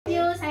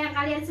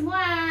kalian semua.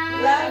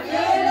 Love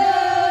you.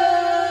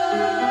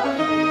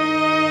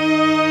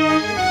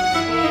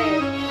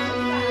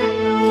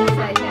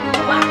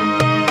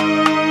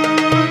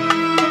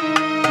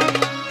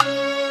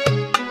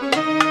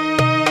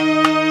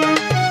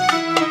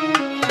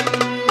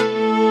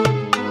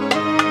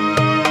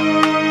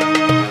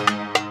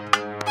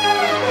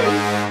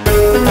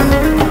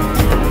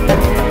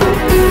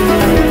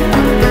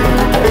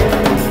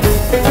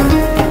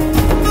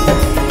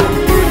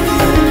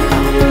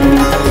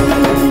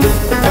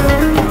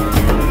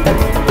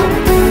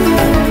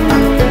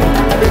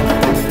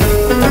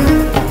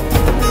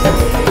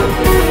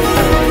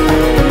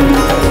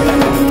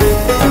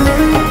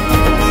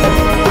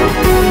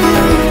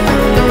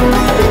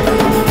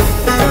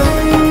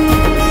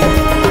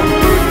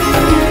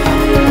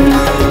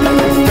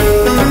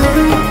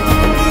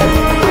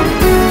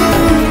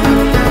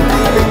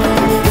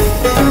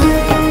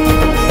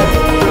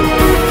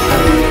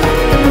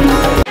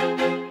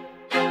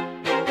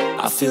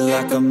 Feel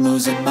like I'm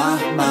losing my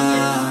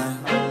mind.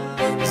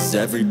 Is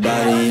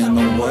everybody in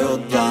the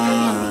world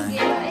blind?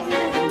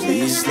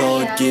 Please,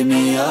 Lord, give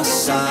me a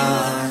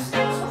sign,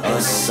 a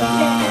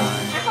sign.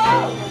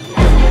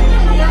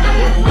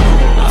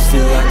 I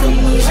feel like I'm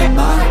losing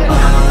my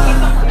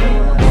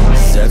mind.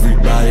 Is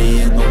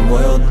everybody in the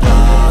world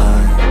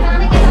blind?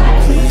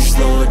 Please,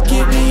 Lord,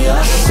 give me a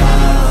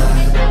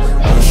sign,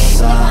 a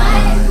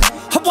sign.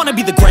 I wanna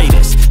be the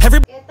greatest.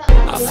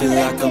 I feel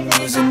like I'm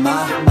losing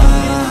my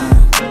mind.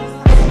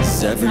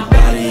 Is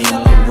everybody in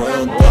the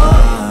world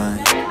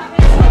blind?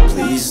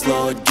 Please,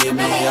 Lord, give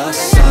me a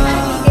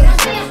sign,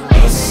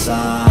 a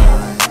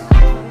sign.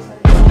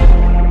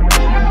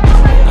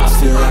 I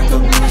feel like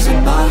I'm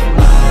losing my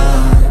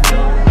mind.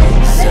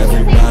 Is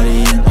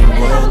everybody in the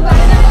world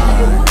blind?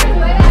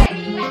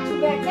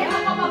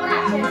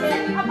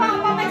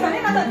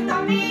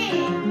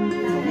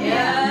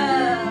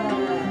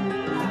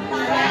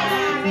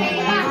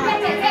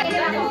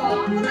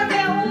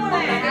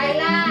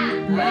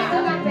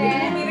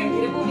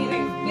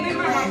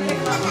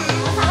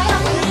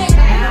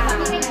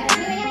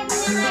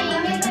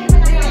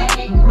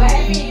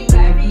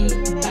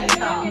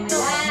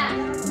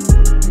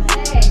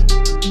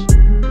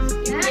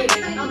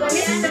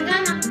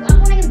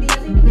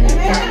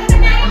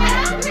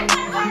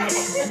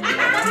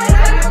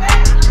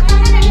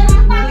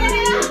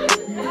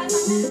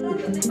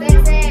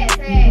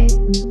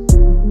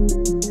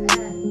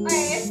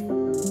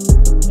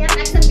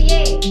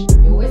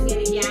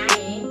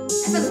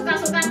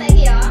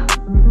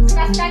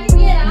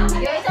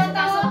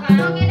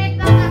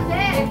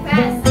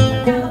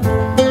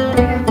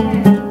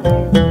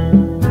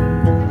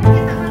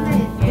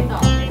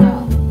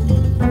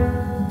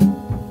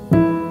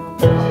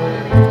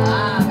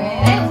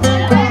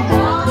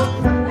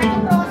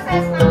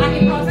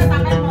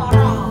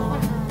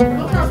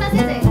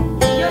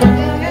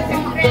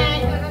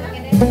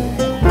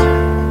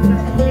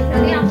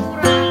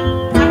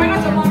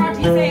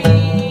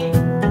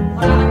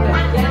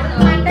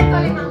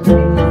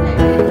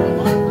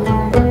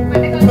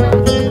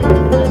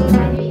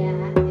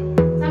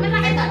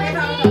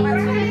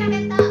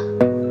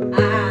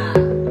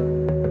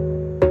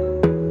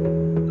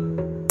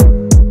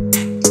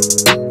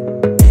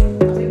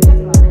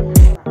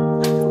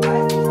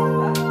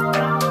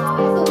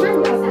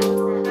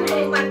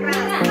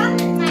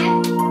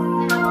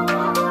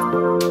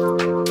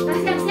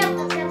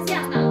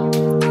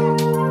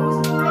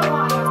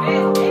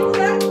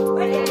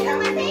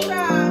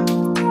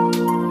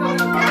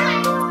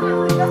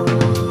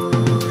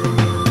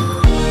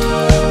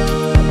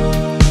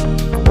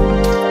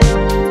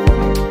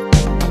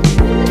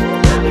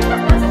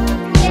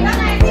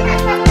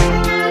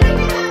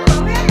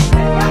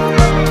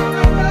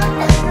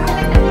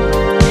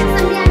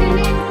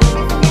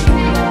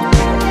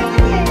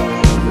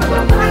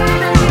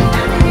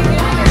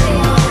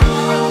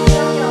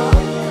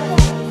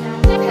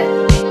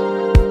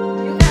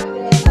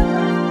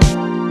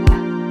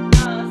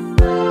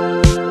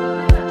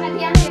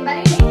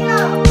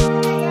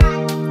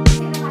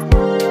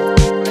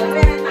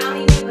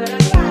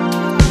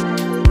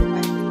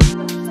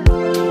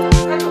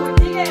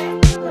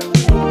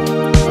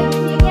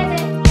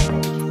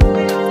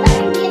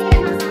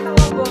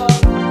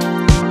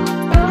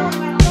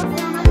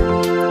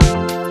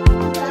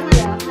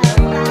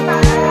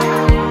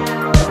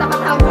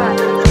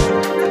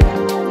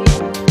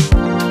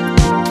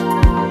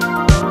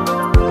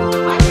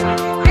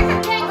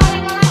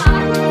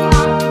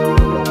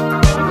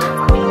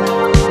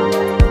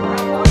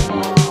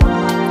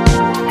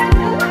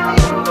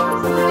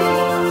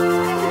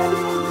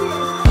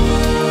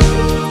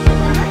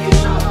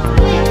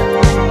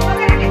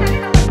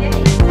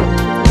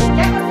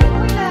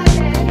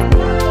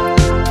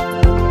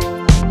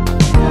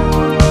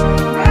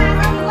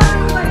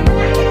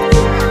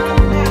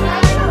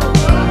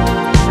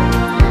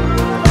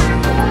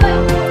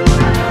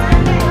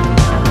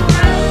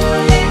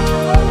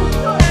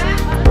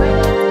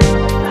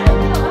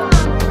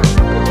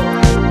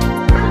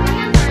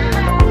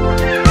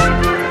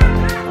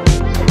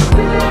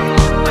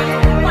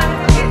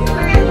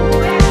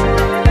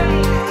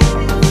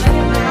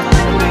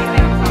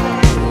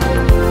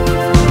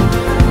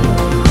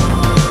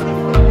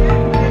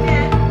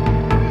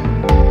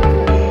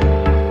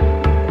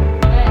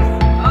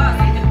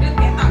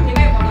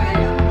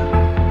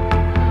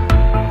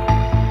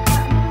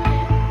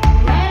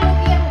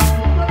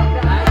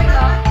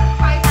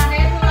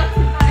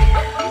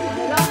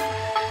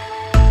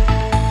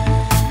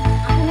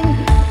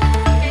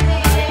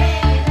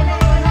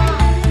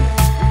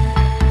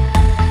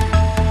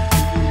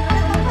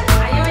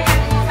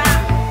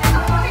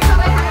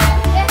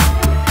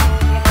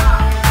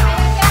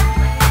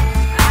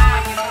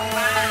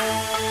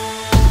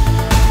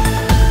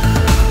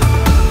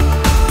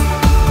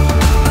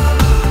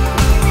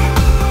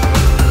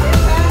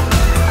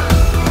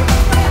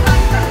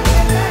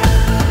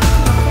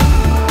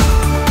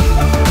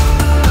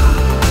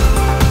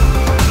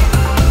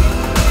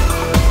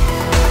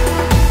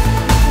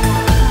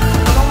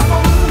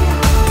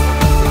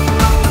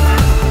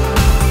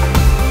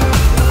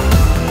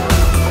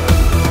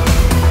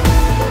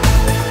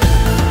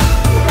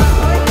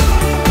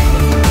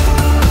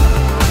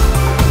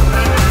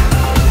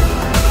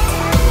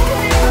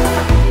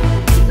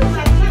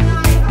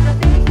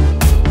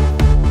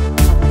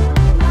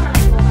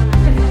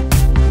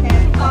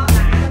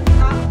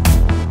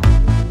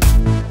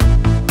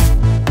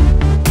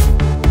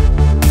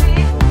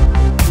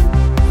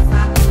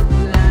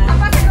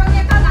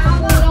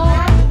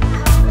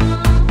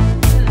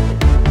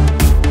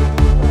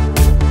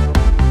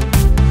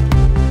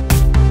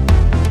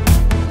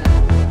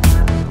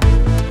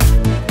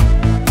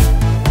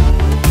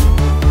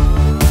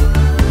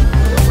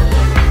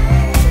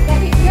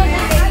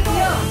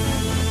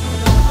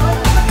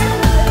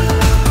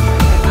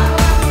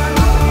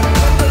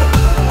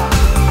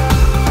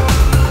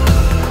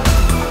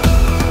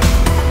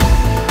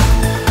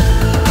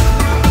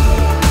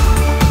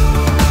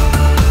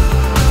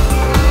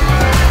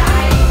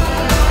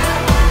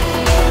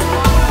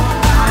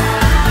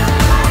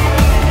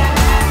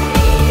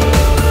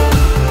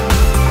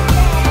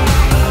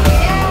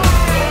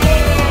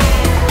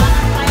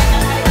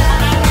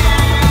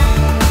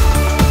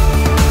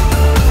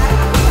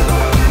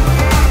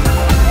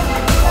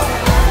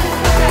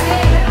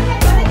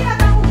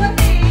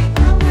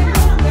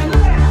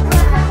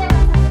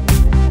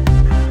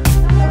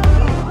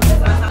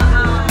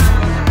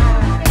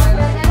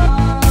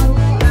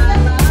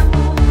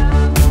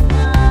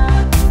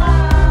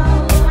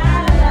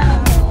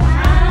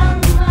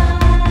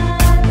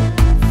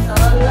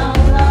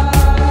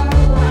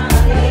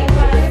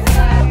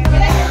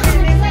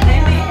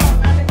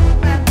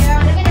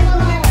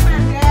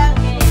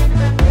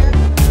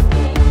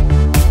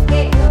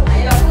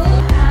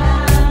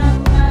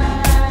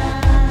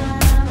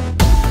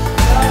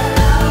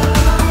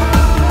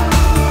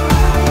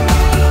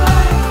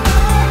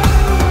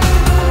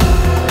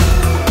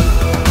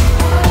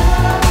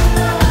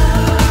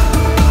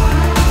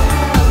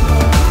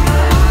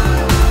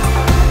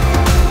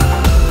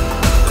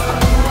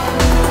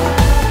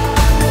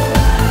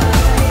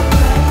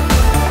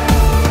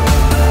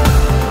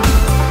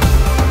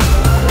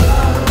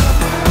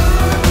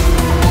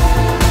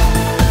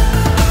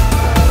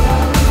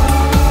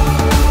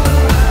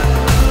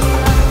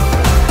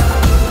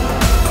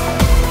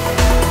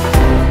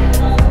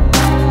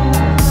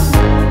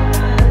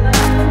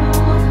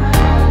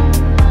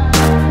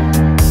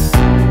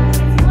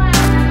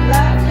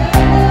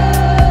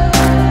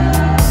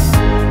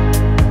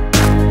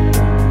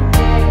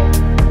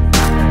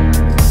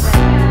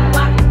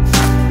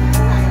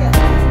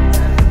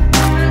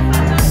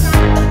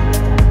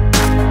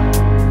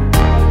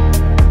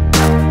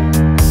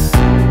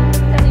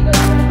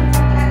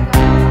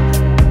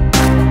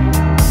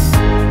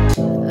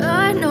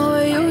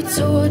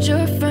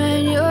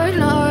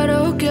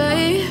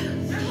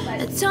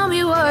 Tell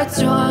me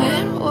what's wrong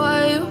and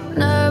why you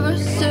never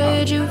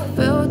said you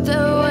felt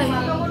that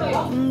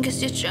way. Guess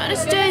you're trying to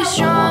stay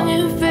strong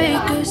and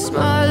fake a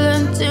smile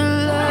until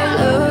I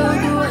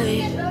look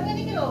away.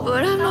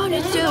 But I've known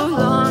you too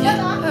long, it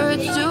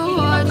hurts to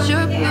watch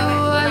your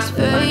blue eyes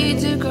fade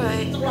to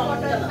gray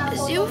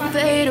as you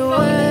fade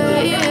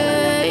away.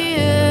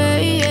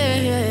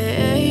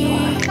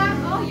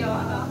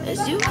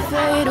 As you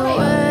fade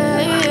away.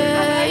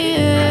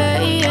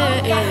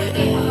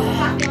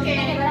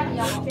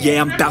 Yeah,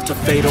 I'm about to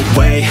fade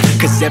away,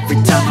 cause every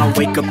time I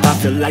wake up I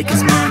feel like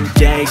it's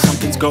Monday.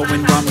 Something's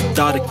going wrong with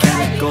all the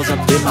chemicals up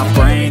in my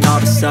brain. All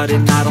of a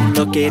sudden I don't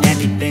look at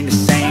anything the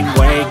same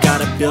way.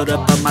 Got a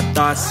build-up of my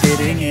thoughts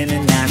sitting in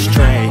an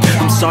ashtray.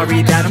 I'm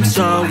sorry that I'm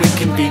so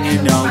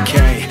inconvenient,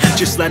 okay.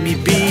 Just let me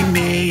be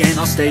me and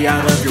I'll stay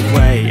out of your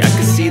way. I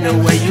can see the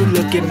way you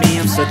look at me,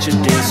 I'm such a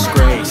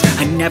disgrace.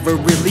 I never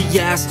really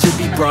asked to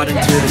be brought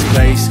into this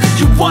place.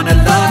 You wanna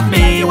love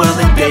me? Well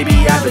then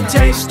baby I have a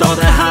taste. All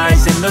the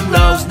highs and the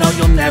lows, no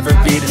you'll never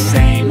be the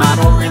same. I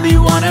don't really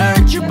wanna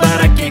hurt you but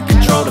I can't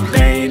control the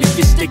pain. If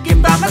you're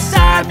sticking by my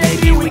side,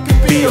 maybe we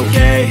could be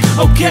okay.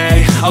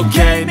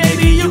 Okay,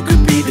 maybe you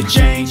could be the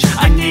change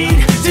I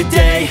need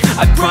today.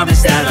 I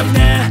promise that I've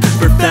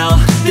never felt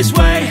this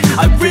way.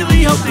 I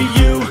really hope that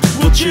you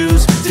will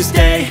choose to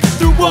stay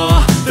through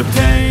all the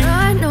pain.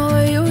 I know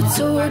you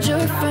told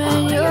your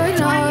friend you're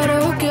not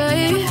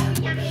okay.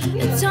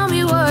 And tell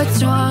me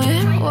what's wrong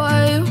and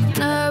why you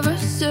never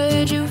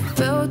said you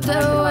felt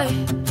that way.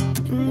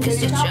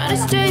 Guess you're trying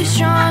to stay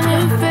strong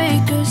and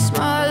fake a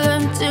smile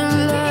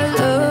until I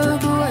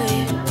look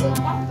away.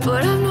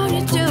 But I've known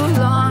you too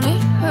long,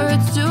 it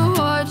hurts to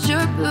watch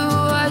your blue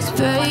eyes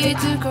fade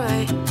to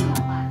gray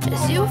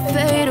as you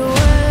fade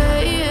away.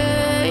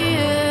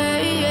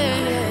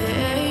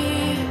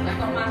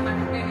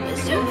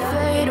 As you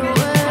fade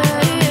away.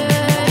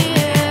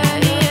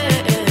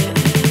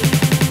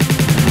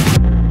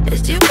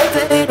 As you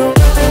fade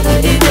away.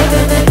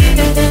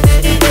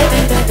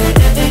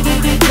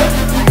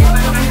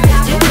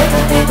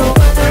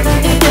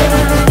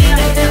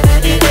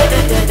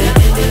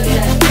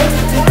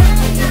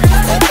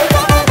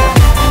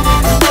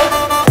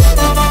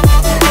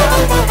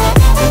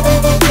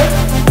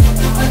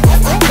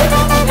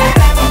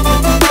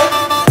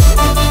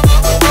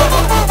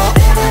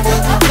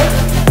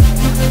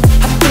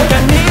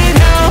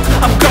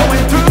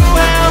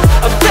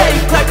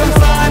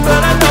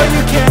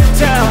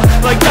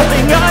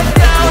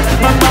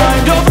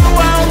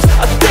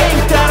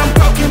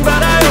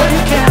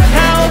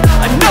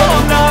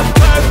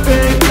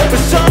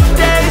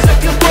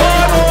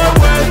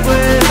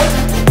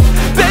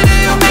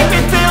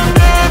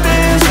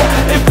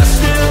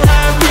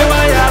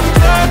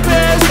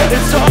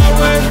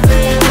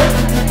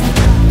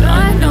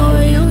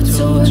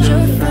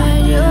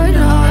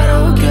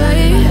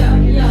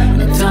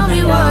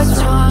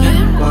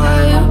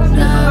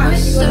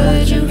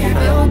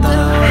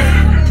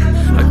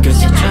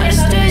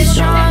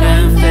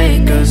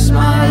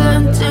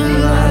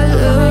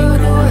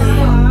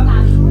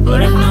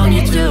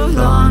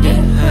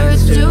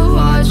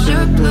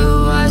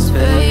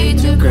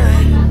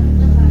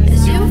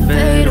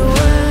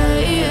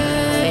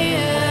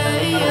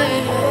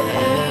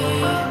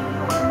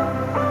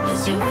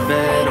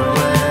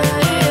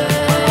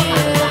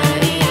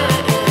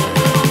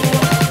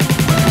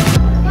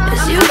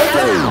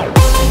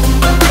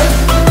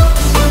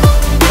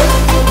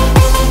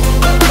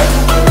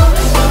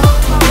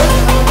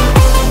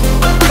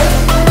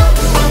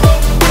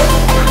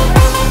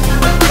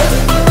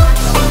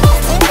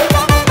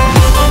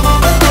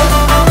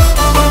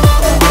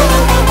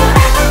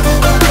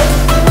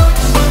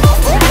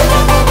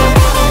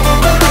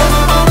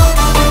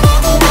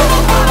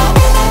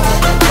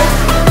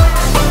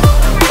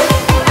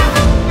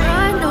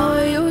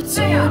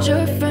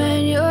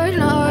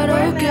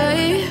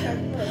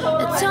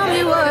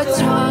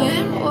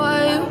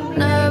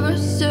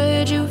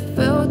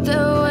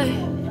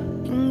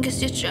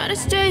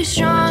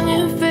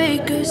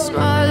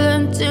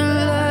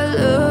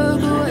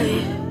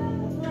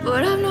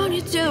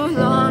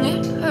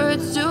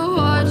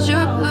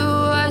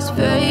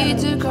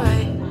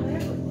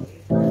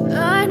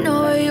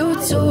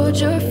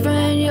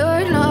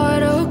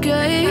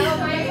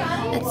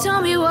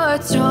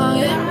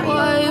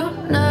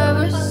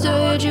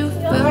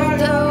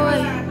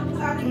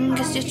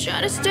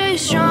 Trying to stay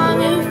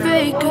strong and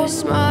fake a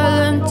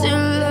smile until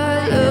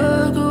I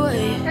look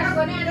away.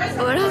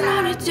 But I've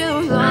known you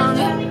too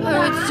long.